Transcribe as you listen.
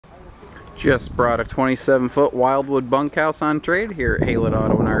Just brought a 27-foot Wildwood bunkhouse on trade here at Haylett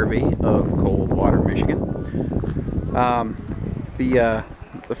Auto and RV of Coldwater, Michigan. The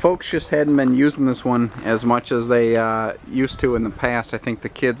folks just hadn't been using this one as much as they used to in the past. I think the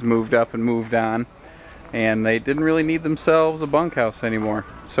kids moved up and moved on, and they didn't really need themselves a bunkhouse anymore.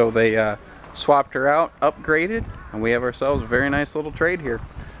 So they swapped her out, upgraded, and we have ourselves a very nice little trade here.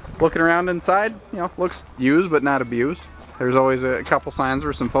 Looking around inside, you know, looks used but not abused. There's always a couple signs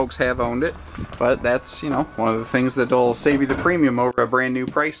where some folks have owned it, but that's, you know, one of the things that'll save you the premium over a brand new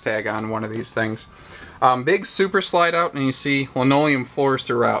price tag on one of these things. Big super slide out, and you see linoleum floors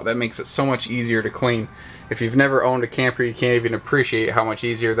throughout. That makes it so much easier to clean. If you've never owned a camper, you can't even appreciate how much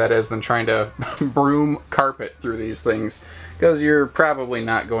easier that is than trying to broom carpet through these things, because you're probably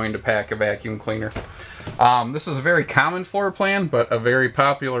not going to pack a vacuum cleaner. This is a very common floor plan, but a very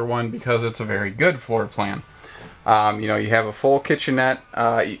popular one because it's a very good floor plan. You know, you have a full kitchenette.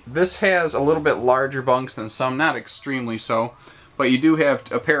 This has a little bit larger bunks than some, not extremely so, but you do have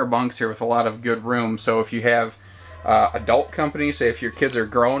a pair of bunks here with a lot of good room. So if you have adult company, say if your kids are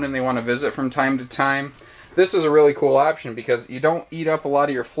grown and they want to visit from time to time, this is a really cool option because you don't eat up a lot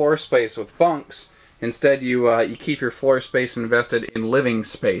of your floor space with bunks. Instead, you keep your floor space invested in living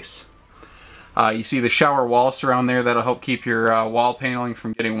space. You see the shower wall surround there. That'll help keep your wall paneling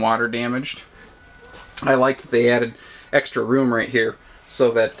from getting water damaged. I like that they added extra room right here so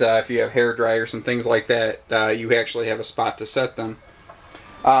that if you have hair dryers and things like that, you actually have a spot to set them.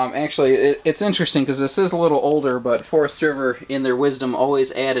 Actually, it's interesting because this is a little older, but Forest River, in their wisdom,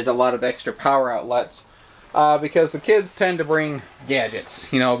 always added a lot of extra power outlets because the kids tend to bring gadgets,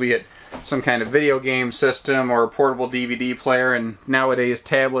 you know, be it some kind of video game system or a portable DVD player, and nowadays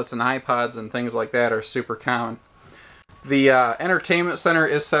tablets and iPods and things like that are super common. The entertainment center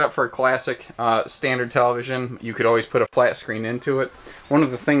is set up for a classic standard television. You could always put a flat screen into it. One of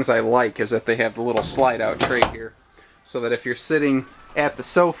the things I like is that they have the little slide out tray here, so that if you're sitting at the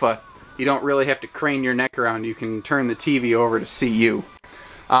sofa, you don't really have to crane your neck around. You can turn the TV over to see you.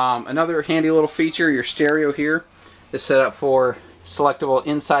 Another handy little feature, your stereo here is set up for selectable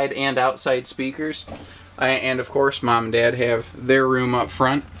inside and outside speakers. And of course, Mom and Dad have their room up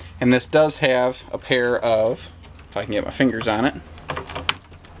front. And this does have a pair of, if I can get my fingers on it,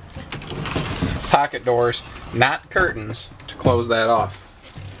 pocket doors, not curtains, to close that off.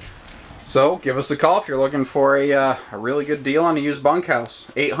 So give us a call if you're looking for a really good deal on a used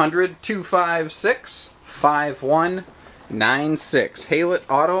bunkhouse. 800-256-5196. Haylett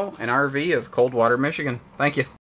Auto and RV of Coldwater, Michigan. Thank you.